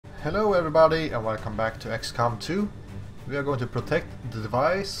Hello everybody and welcome back to XCOM 2. We are going to protect the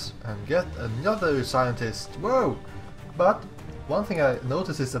device and get another scientist. Whoa! But one thing I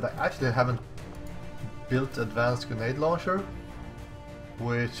noticed is that I actually haven't built advanced grenade launcher,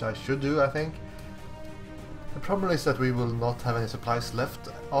 which I should do, I think. The problem is that we will not have any supplies left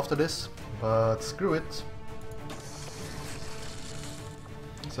after this, but screw it.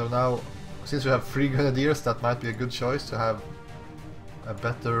 So now, since we have 3 grenadiers, that might be a good choice to have a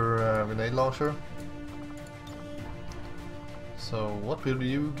better grenade launcher. So what will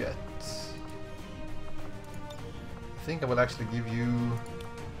you get? I think I will actually give you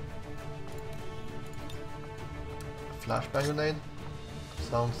a flashbang grenade.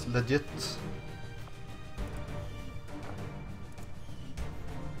 Sounds legit.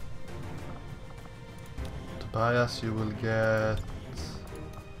 Tobias, you will get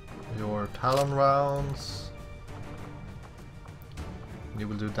your Talon rounds. You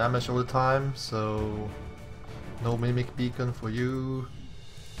will do damage all the time, so no mimic beacon for you.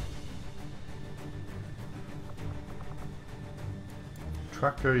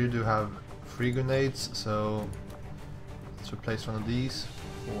 Tracker, you do have 3 grenades, so let's replace one of these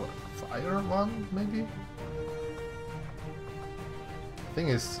for fire one, maybe? The thing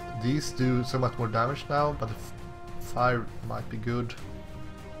is, these do so much more damage now, but the fire might be good.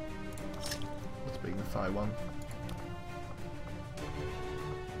 Let's bring the fire one.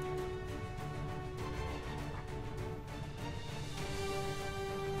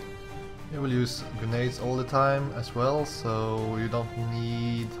 You will use grenades all the time as well, so you don't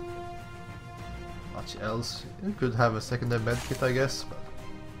need much else. You could have a secondary medkit, I guess. But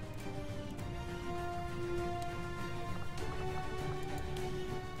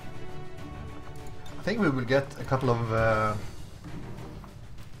I think we will get a couple of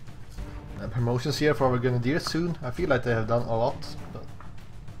promotions here for our grenadiers soon. I feel like they have done a lot. But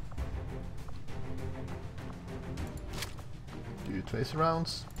do you tracer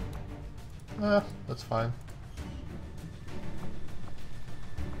rounds? That's fine.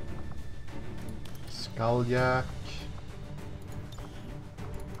 Skulljack.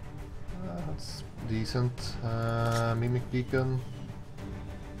 That's decent. Mimic beacon.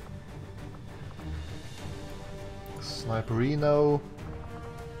 Sniperino.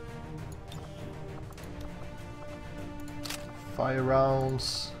 Fire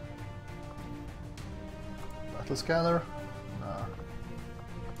rounds. Battle scanner.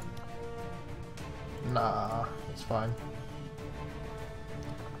 Nah, it's fine.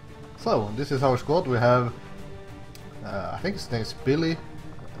 So, this is our squad. We have, I think his name is Billy.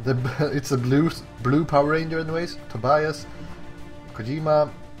 It's a blue Power Ranger anyways. Tobias, Kojima,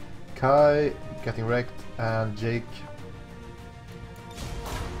 Kai, Getting Wrecked, and Jake.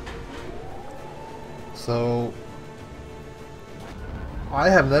 So, I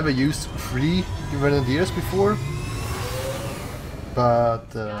have never used 3 grenadiers before, but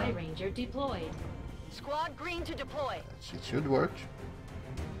Sky Ranger deployed. Squad green to deploy. It should work.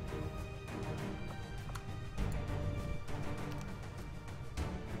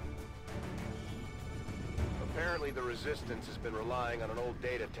 Apparently the Resistance has been relying on an old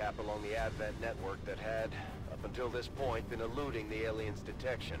data tap along the Advent network that had, up until this point, been eluding the aliens'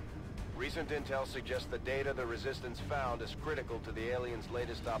 detection. Recent intel suggests the data the Resistance found is critical to the aliens'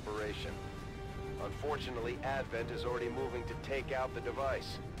 latest operation. Unfortunately, Advent is already moving to take out the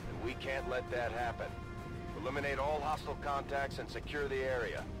device, and we can't let that happen. Eliminate all hostile contacts and secure the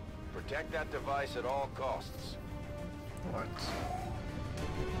area. Protect that device at all costs. Alright.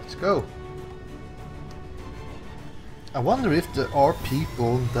 Let's go. I wonder if there are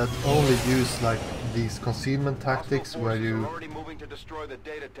people that only use like these concealment tactics where you... are already moving to destroy the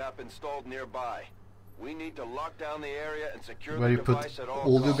data tap installed nearby. We need to lock down the area and secure where the you put device at all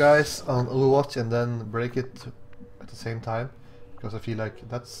all you costs. guys on Overwatch and then break it at the same time. Because I feel like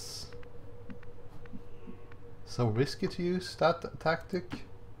that's so risky to use that tactic.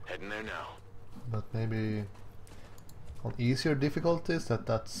 Heading there now. But maybe on easier difficulties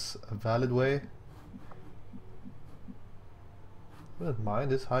that's a valid way. I wouldn't mind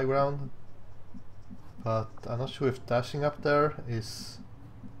this high ground, but I'm not sure if dashing up there is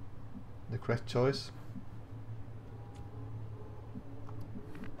the correct choice.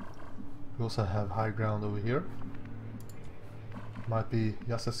 We also have high ground over here. Might be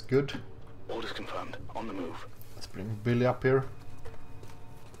just as good. Orders confirmed. On the move. Let's bring Billy up here.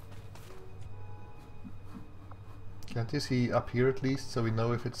 Can't you see up here at least, so we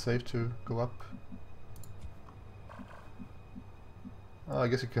know if it's safe to go up? Oh, I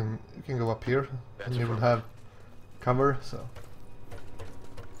guess you can go up here, and you will have cover. So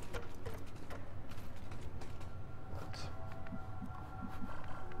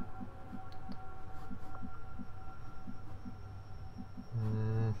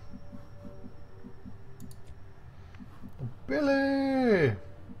Billy!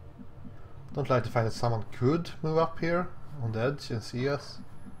 Don't like to find that someone could move up here on the edge and see us.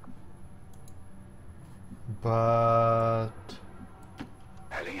 But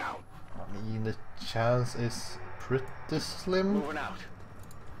Heading out. I mean, the chance is pretty slim. Moving out.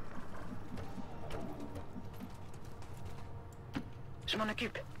 Je m'en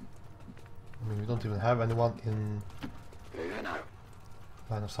occupe. I mean, we don't even have anyone in Moving out.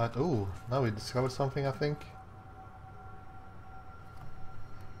 line of sight. Oh, now we discovered something, I think.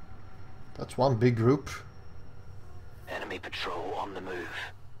 That's one big group. Enemy patrol on the move.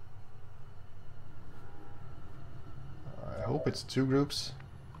 I hope it's two groups.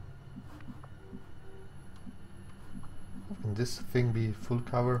 Can this thing be full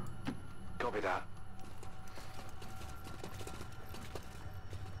cover? Copy that.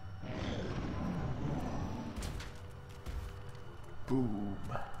 Boom.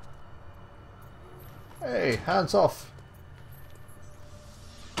 Hey, hands off!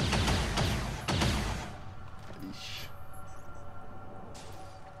 Eesh.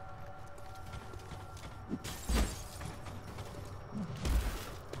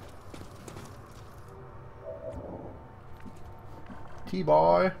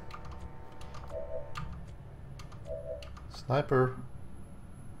 T-boy! Sniper!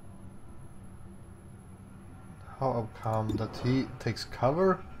 How come that he takes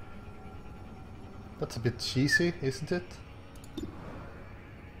cover? That's a bit cheesy, isn't it?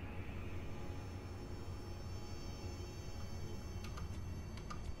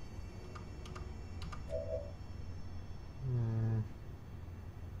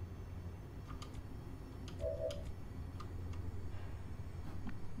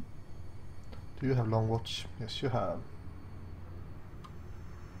 Do you have long watch? Yes, you have.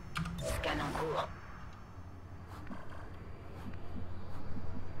 Scan en cours.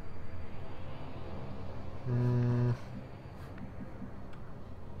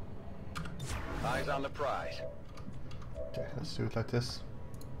 Eyes on the prize. Okay, let's do it like this.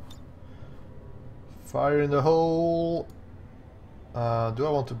 Fire in the hole! Do I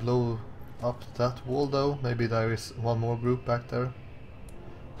want to blow up that wall though? Maybe there is one more group back there.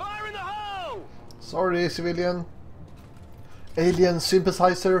 Fire in the hole! Sorry, civilian. Alien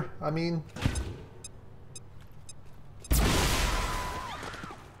sympathizer, I mean.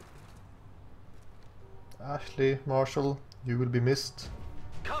 Ashley, Marshall, you will be missed.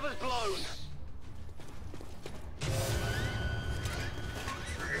 Cover's blown.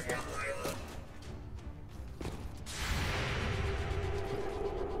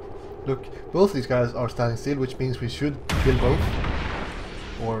 Look, both these guys are standing still, which means we should kill both.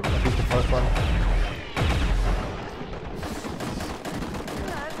 Or at least the first one.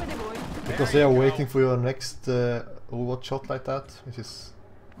 Because they are waiting for your next Overwatch shot like that, which is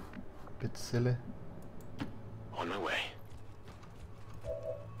a bit silly. On my way.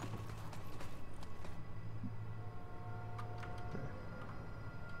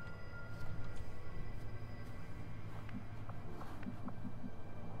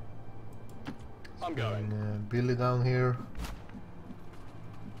 I'm going. Billy down here.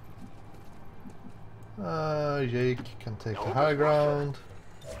 Jake can take the high ground.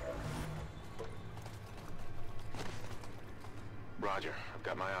 Roger, I've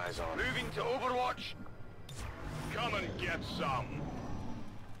got my eyes on. Moving to Overwatch. Come and get some.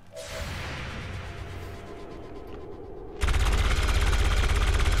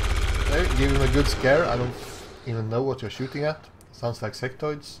 Okay, give him a good scare. I don't even know what you're shooting at. Sounds like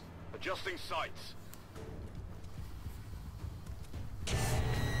sectoids. Adjusting sights.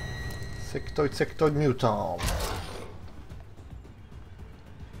 Sectoid mutant.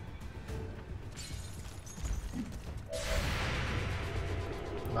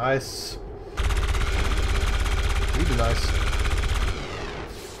 Nice. Really nice.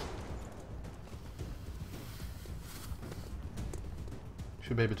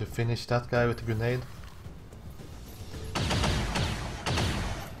 Should be able to finish that guy with a grenade. I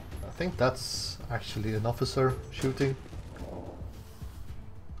think that's actually an officer shooting.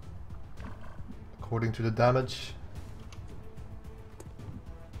 According to the damage.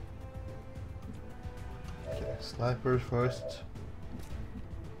 Okay, sniper first.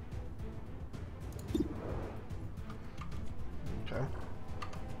 Okay.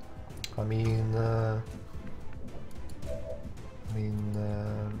 I mean,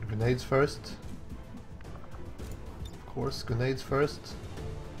 grenades first. Of course, grenades first.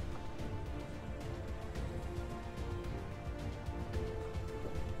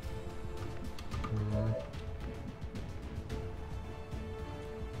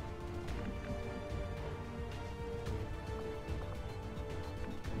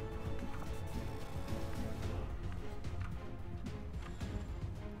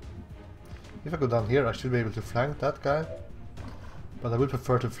 If I go down here, I should be able to flank that guy. But I would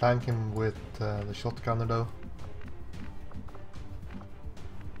prefer to flank him with the shotgunner though.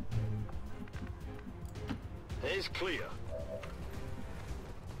 It's clear.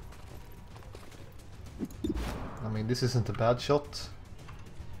 I mean, this isn't a bad shot.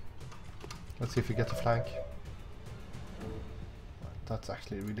 Let's see if we get the flank. That's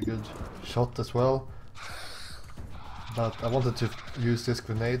actually a really good shot as well. But I wanted to use this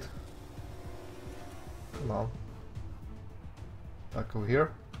grenade. Come on. Back over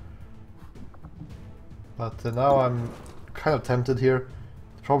here. But now I'm kind of tempted here.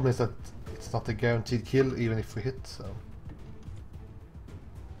 The problem is that it's not a guaranteed kill even if we hit, so...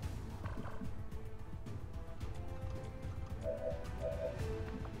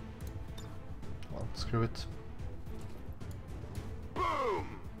 Well, screw it. Boom!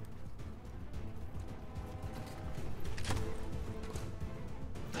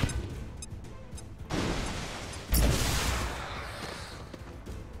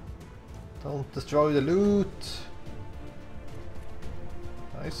 Don't destroy the loot!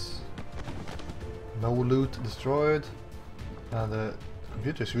 Nice. No loot destroyed. And the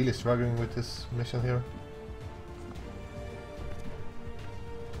computer is really struggling with this mission here.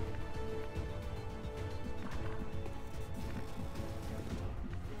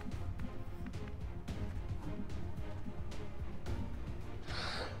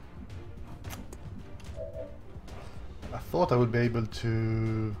 I thought I would be able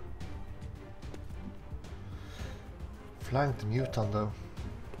to flank the mutant though,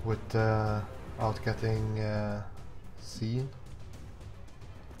 without getting seen.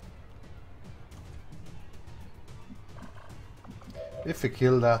 If we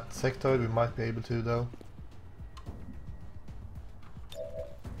kill that sectoid, we might be able to though.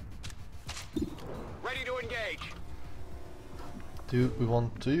 Ready to engage. Do we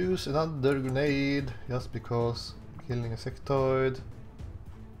want to use another grenade just because killing a sectoid?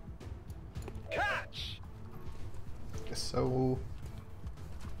 Catch! Guess so.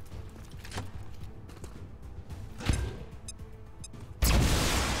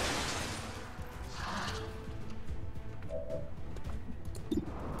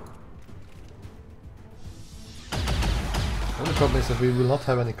 The only problem is that we will not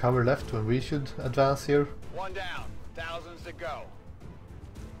have any cover left when we should advance here. One down. Thousands to go.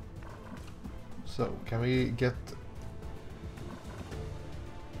 So, can we get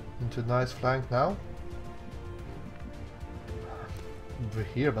into a nice flank now? Over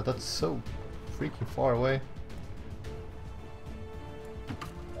here, but that's so freaking far away.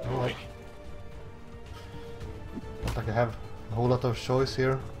 Oh, well. Not like I have a whole lot of choice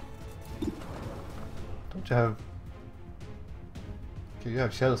here. Don't you have... Okay, you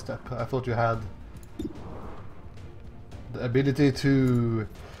have Shadow Step. I thought you had the ability to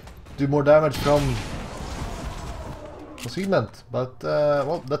do more damage from concealment, but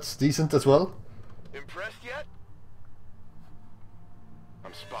well, that's decent as well. Impressed yet?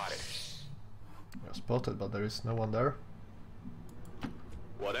 I'm spotted. You're spotted, but there is no one there.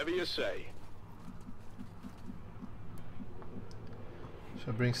 Whatever you say. Should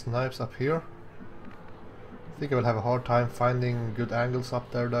I bring snipes up here? I think I will have a hard time finding good angles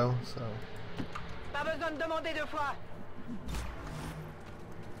up there though, so... Pas besoin de demander deux fois.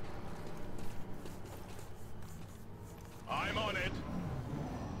 I'm on it.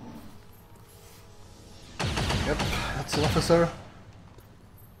 Yep, that's an officer.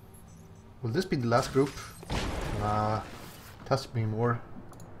 Will this be the last group? It has to be more.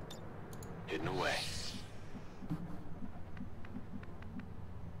 Hidden away.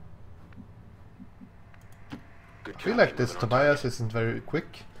 Good I feel job, like you this moving on Tobias target. isn't very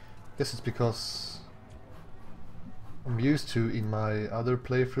quick. This is because I'm used to, in my other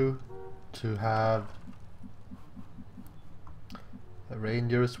playthrough, to have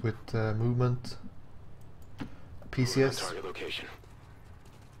rangers with movement, Moving on PCS. target location.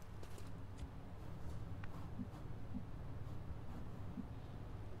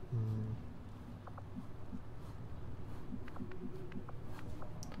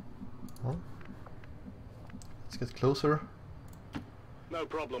 Well, let's get closer. No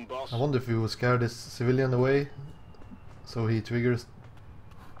problem, boss. I wonder if we will scare this civilian away, so he triggers.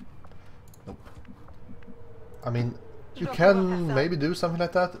 Nope. I mean, you can maybe do something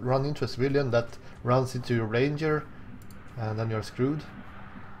like that, run into a civilian that runs into your ranger, and then you're screwed.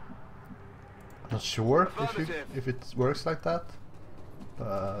 I'm not sure if it works like that,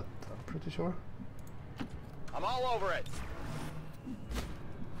 but I'm pretty sure. I'm all over it.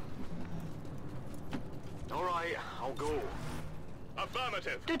 All right, I'll go.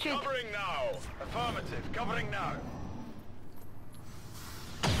 Affirmative. Tout de suite. Covering now. Affirmative. Covering now.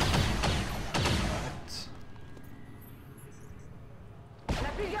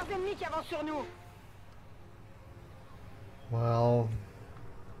 Plusieurs ennemis qui avancent sur nous. Well,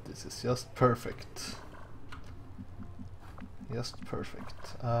 this is just perfect. Just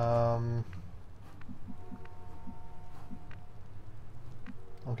perfect.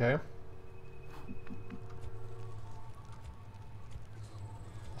 Okay.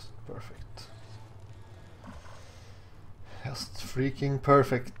 Just perfect. Just freaking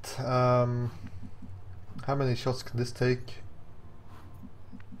perfect. How many shots can this take?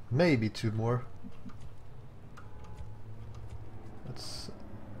 Maybe 2 more. That's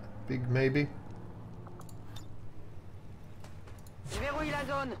a big maybe. Je verrouille la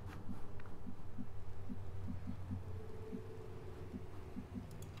zone.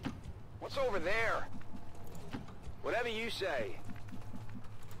 What's over there? Whatever you say.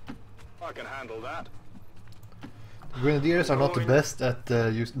 I can handle that. Grenadiers are not the best at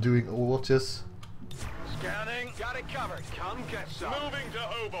doing overwatches. Scanning. Got it covered. Come get some. Moving to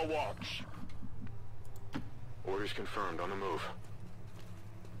Overwatch. Orders confirmed. On the move.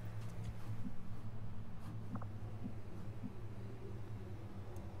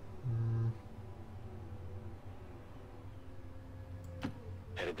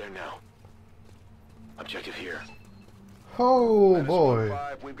 Headed there now. Objective here. Oh Menace boy!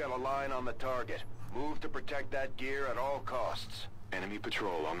 5, we've got a line on the target. Move to protect that gear at all costs. Enemy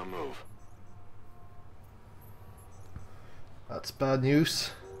patrol on the move. That's bad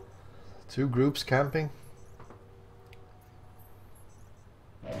news. 2 groups camping.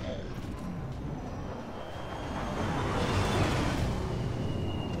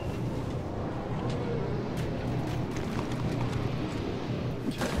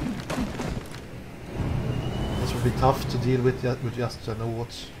 This would be tough to deal with just an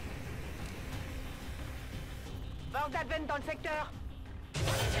Overwatch. Force d'advent dans le secteur.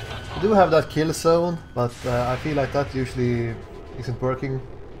 I do have that kill zone, but I feel like that usually isn't working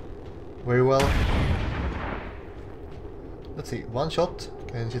very well. Let's see, 1 shot.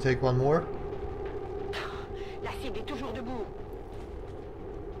 Can she take 1 more? La cible est toujours debout.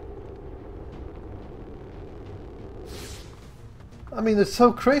 I mean, it's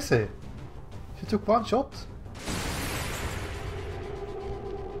so crazy. She took 1 shot.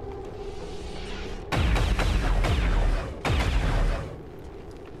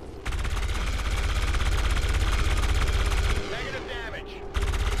 Negative damage.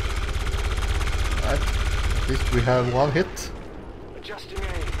 Right. At least we have 1 hit. Adjusting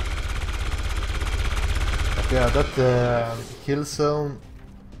aim. But yeah, that kill zone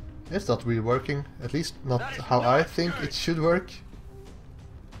is not really working. At least not how I think it should work.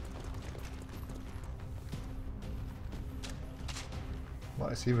 Why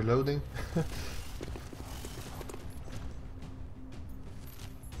is he reloading?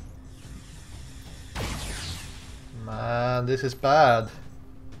 Man, this is bad.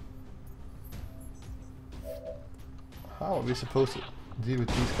 How are we supposed to deal with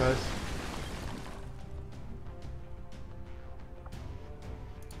these guys?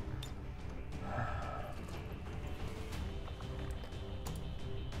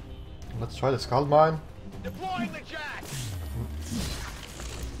 Let's try the skull mine. Deploying the jack.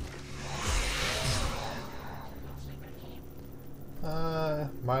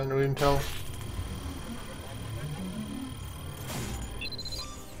 Minor intel.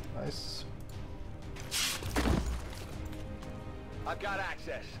 Nice. I've got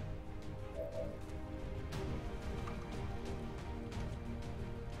access.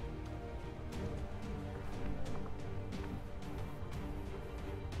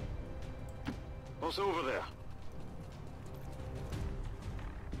 What's over there?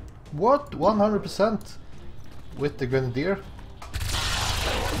 What? 100% with the grenadier?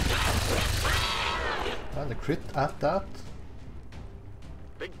 And the crit at that?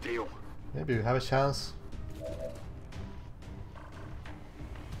 Big deal. Maybe we have a chance.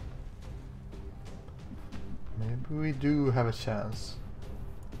 Maybe we do have a chance.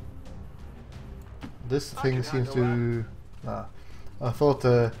 This thing seems to... Nah. I thought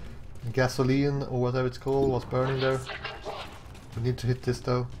the gasoline or whatever it's called was burning there. We need to hit this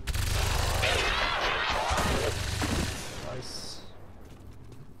though. Nice.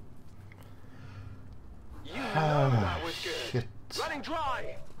 You know that was good. Shit. Running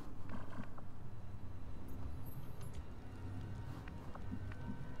dry.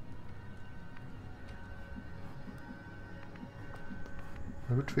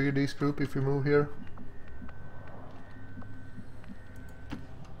 I would trigger this group if we move here.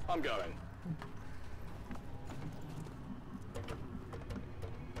 I'm going.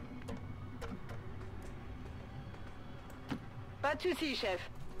 Pas de soucis, chef.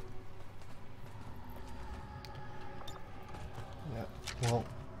 Yeah. Well,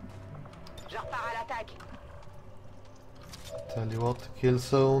 Je repars à l'attaque. tell you what, kill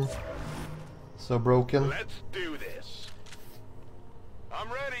zone. So broken. Let's do this.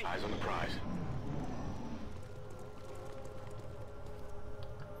 I'm ready. Eyes on the prize.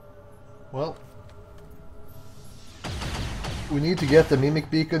 Well, we need to get the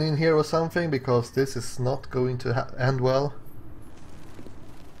mimic beacon in here or something, because this is not going to end well.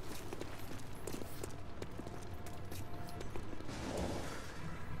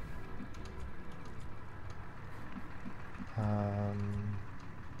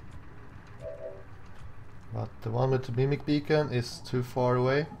 But the one with the mimic beacon is too far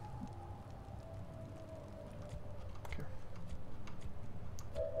away. Okay.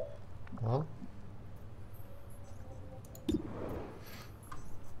 Well,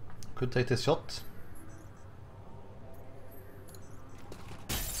 could take this shot.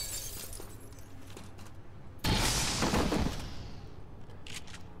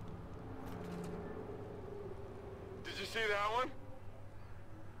 Did you see that one?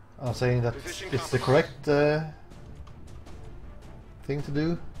 I'm saying that it's the correct thing to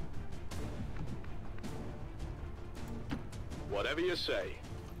do. Whatever you say.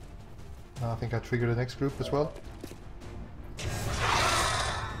 I think I trigger the next group as well.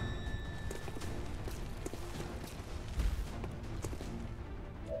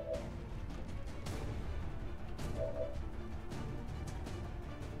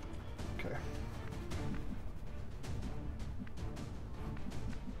 Okay.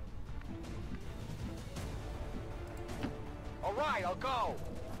 All right, I'll go.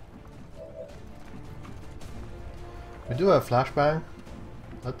 We do have flashbang.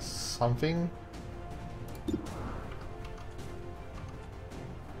 That's something. And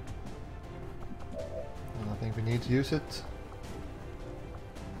I think we need to use it.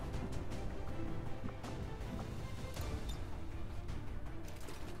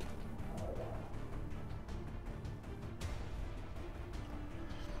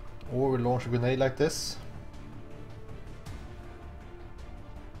 Or we launch a grenade like this.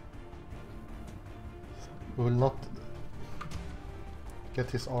 We will not get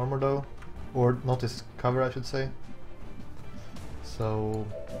his armor though, or not his cover I should say. So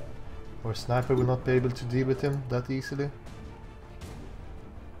our sniper will not be able to deal with him that easily.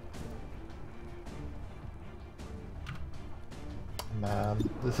 Man,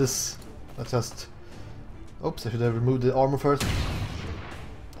 this is... that's just... Oops, I should have removed the armor first.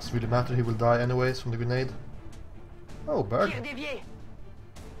 Doesn't really matter, he will die anyways from the grenade. Oh, bird. Tir dévié.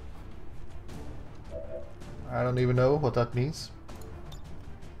 I don't even know what that means.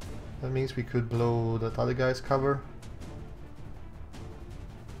 That means we could blow that other guy's cover.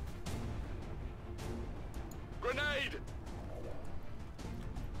 Grenade!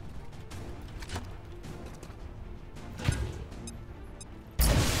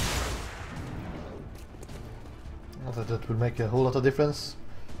 Not that that will make a whole lot of difference,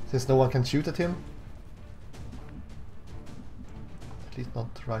 since no one can shoot at him. At least not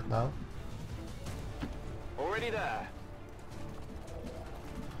right now. Already there.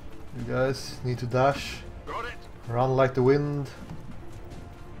 You guys need to dash. Got it. Run like the wind.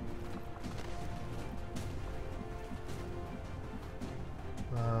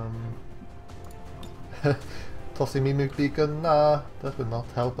 Tossing mimic beacon, nah, that will not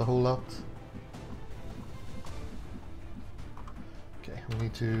help a whole lot. Okay, we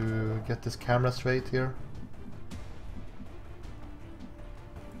need to get this camera straight here.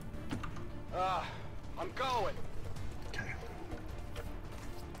 I'm going. Okay.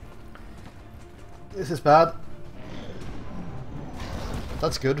 This is bad.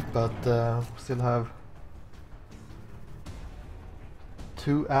 That's good, but we still have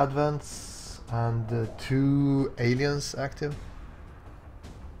 2 advents and 2 aliens active.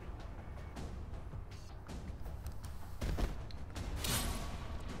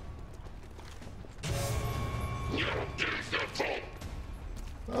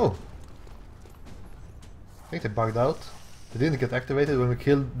 Oh! I think they bugged out. They didn't get activated when we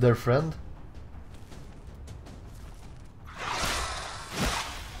killed their friend.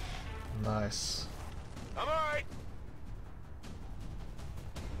 Nice. I'm alright.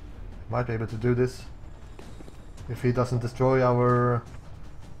 Might be able to do this if he doesn't destroy our...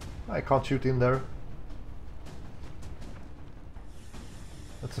 I can't shoot in there.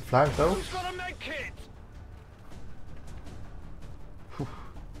 That's a flank though. Who's got a med kit?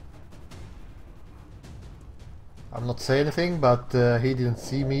 I'm not saying anything, but he didn't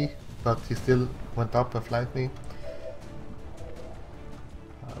see me, but he still went up and flanked me.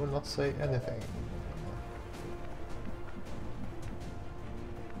 I will not say anything.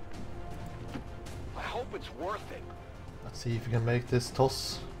 I hope it's worth it. Let's see if we can make this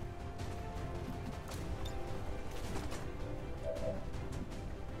toss.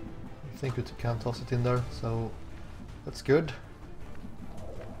 I think we can toss it in there, so that's good.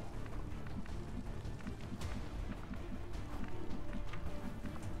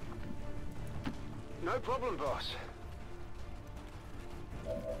 No problem, boss.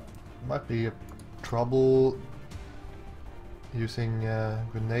 Might be a trouble using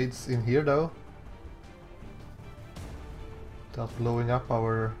grenades in here though, without blowing up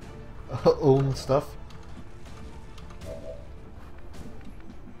our own stuff.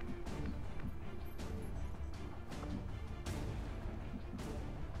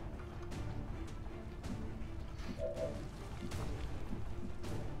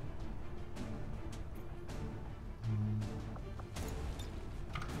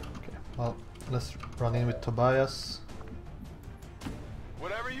 Well, let's run in with Tobias.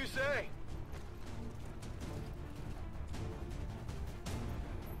 Whatever you say.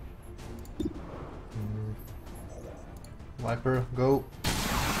 Viper, go.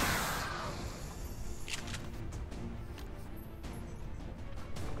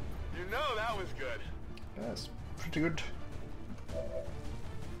 You know that was good. Yes, pretty good.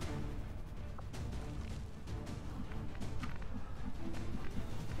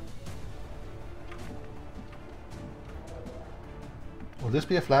 Will this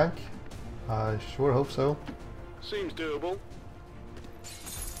be a flank? I sure hope so. Seems doable.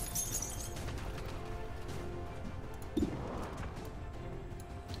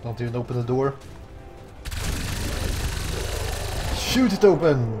 Don't even open the door. Shoot it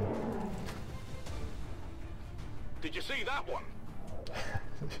open! Did you see that one?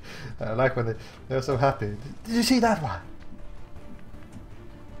 I like when they're so happy. Did you see that one?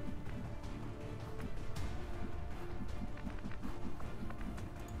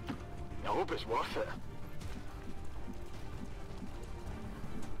 I hope it's worth it.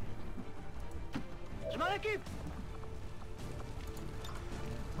 Okay.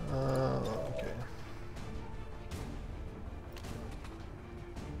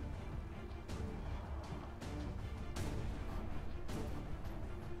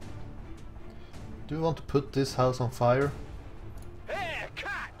 Do you want to put this house on fire? Hey,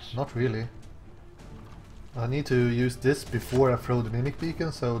 catch! Not really. I need to use this before I throw the mimic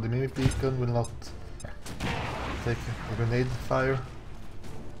beacon, so the mimic beacon will not take a grenade fire.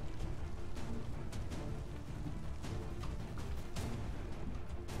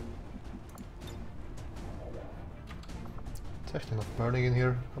 It's actually not burning in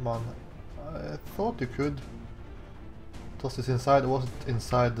here. Come on. I thought you could toss this inside. It wasn't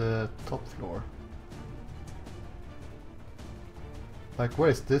inside the top floor. Like, where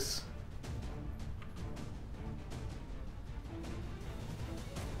is this?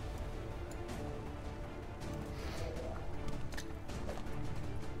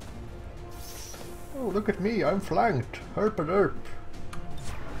 Oh, look at me, I'm flanked. Herp and herp.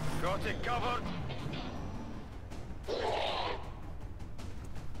 Got it covered.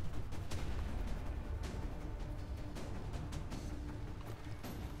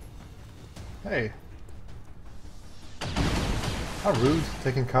 Hey. How rude,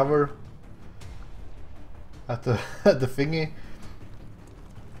 taking cover at the at the thingy.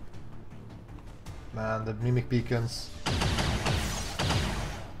 Man, the mimic beacons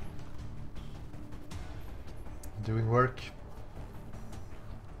doing work.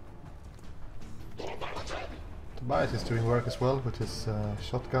 Tobias is doing work as well with his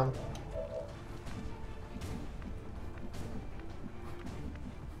shotgun.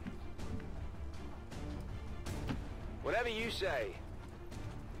 Whatever you say.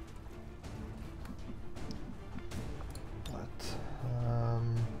 But,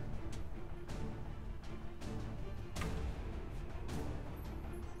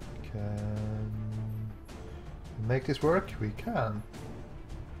 can we make this work? We can.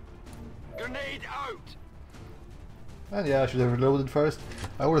 Grenade out! And yeah, I should have reloaded first.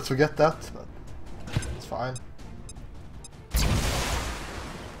 I always forget that, but it's fine.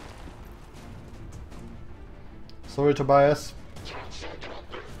 Sorry, Tobias.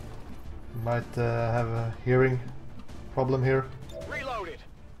 Might have a hearing problem here. Reloaded.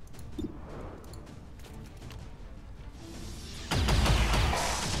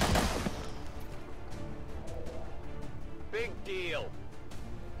 Big deal.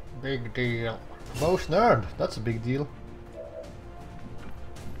 Big deal. Most nerd. That's a big deal.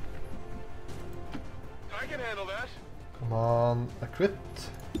 I can handle that. Come on, a crit.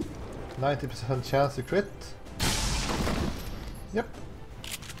 90% chance to crit. Yep.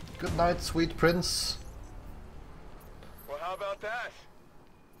 Good night, sweet prince. Well, how about that?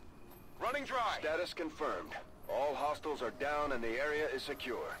 Running dry. Status confirmed. All hostiles are down and the area is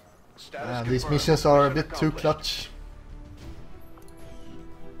secure. Status These confirmed. missions are a Mission bit too accomplished. clutch,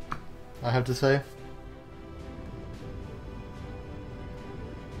 I have to say.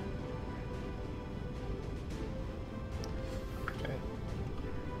 Okay.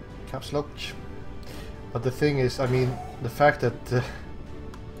 Caps lock. But the thing is, I mean, the fact that the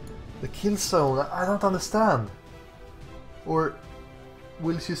kill zone, I don't understand. Or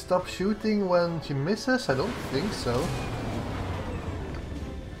will she stop shooting when she misses? I don't think so.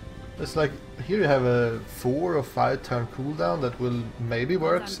 It's like, here you have a 4 or 5 turn cooldown that will maybe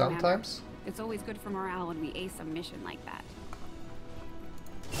work sometimes. It's always good for morale when we ace a mission like that.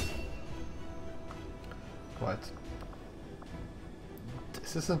 Right.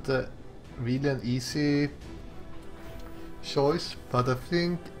 This isn't really an easy choice, but I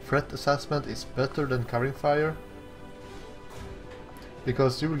think threat assessment is better than covering fire.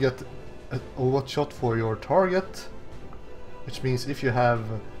 Because you will get an overwatch shot for your target, which means if you have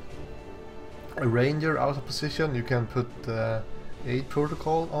a ranger out of position, you can put aid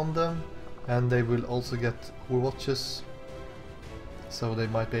protocol on them, and they will also get overwatches, so they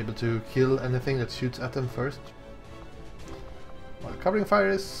might be able to kill anything that shoots at them first. Well, covering fire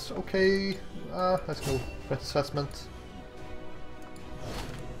is okay. Let's go threat assessment.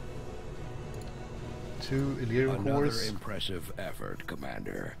 2 Illyrian Another cores. impressive effort,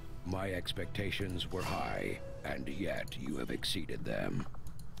 Commander. My expectations were high, and yet you have exceeded them.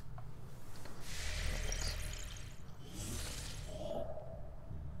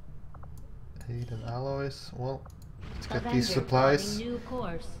 Aid and alloys. Well, let's get these supplies. New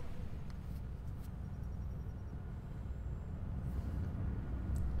course.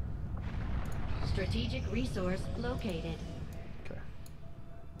 Strategic resource located. Okay.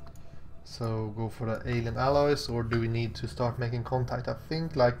 So go for the alien alloys, or do we need to start making contact? I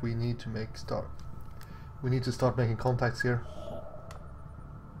think like we need to We need to start making contacts here.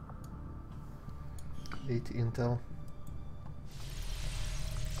 80 intel.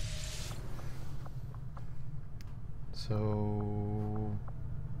 So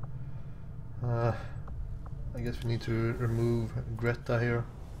I guess we need to remove Greta here.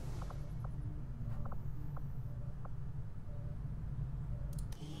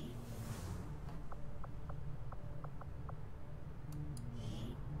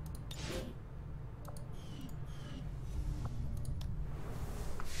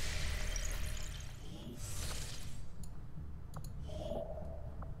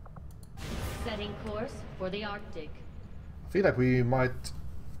 Setting course for the Arctic. I feel like we might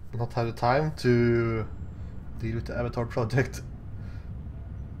not have the time to deal with the Avatar project.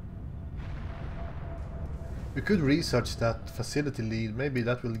 We could research that facility lead. Maybe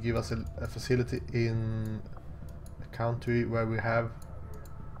that will give us a facility in a country where we have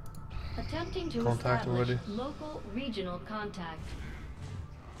Attempting to contact establish already. local regional contact.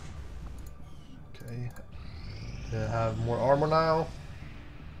 Okay. They have more armor now.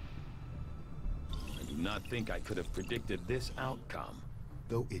 I do not think I could have predicted this outcome,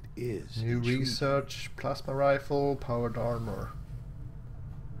 though it is New intriguing. research, plasma rifle, powered armor.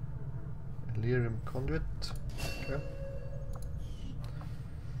 Lyrium conduit. Okay.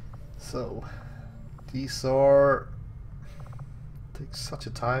 So these are take such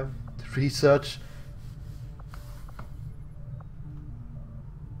a time to research.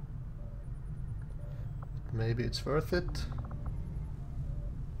 Maybe it's worth it.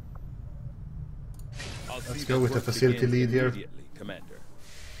 Let's go with the facility lead here. Immediately, Commander.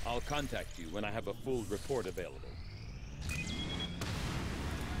 I'll contact you when I have a full report available.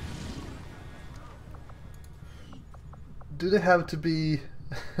 Do they have to be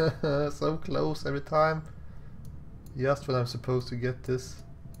so close every time? Just when I'm supposed to get this.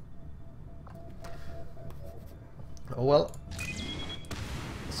 Oh well.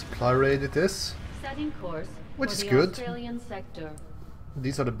 Supply raid it is. Setting course Which for is the good. Australian sector.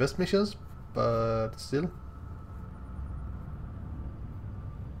 These are the best missions, but still.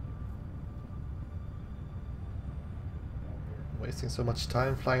 Wasting so much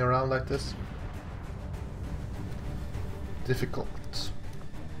time flying around like this. Difficult.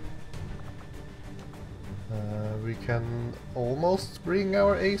 We can almost bring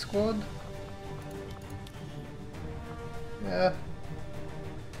our A squad. Yeah.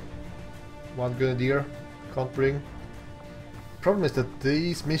 One grenadier can't bring. Problem is that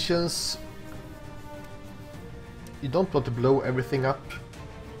these missions, you don't want to blow everything up,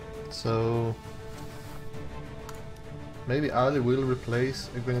 so maybe Ali will replace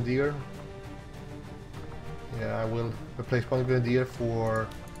a grenadier. Yeah, I will replace one grenadier for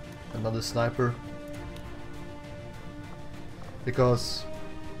another sniper, because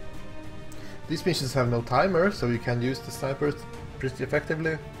These missions have no timer, so you can use the snipers pretty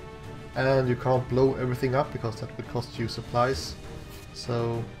effectively. And you can't blow everything up because that would cost you supplies.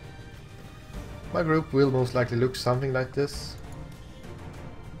 So my group will most likely look something like this.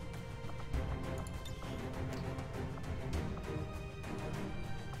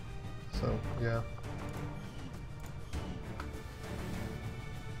 So yeah,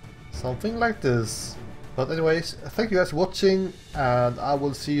 something like this. But anyways, thank you guys for watching, and I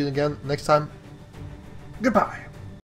will see you again next time. Goodbye!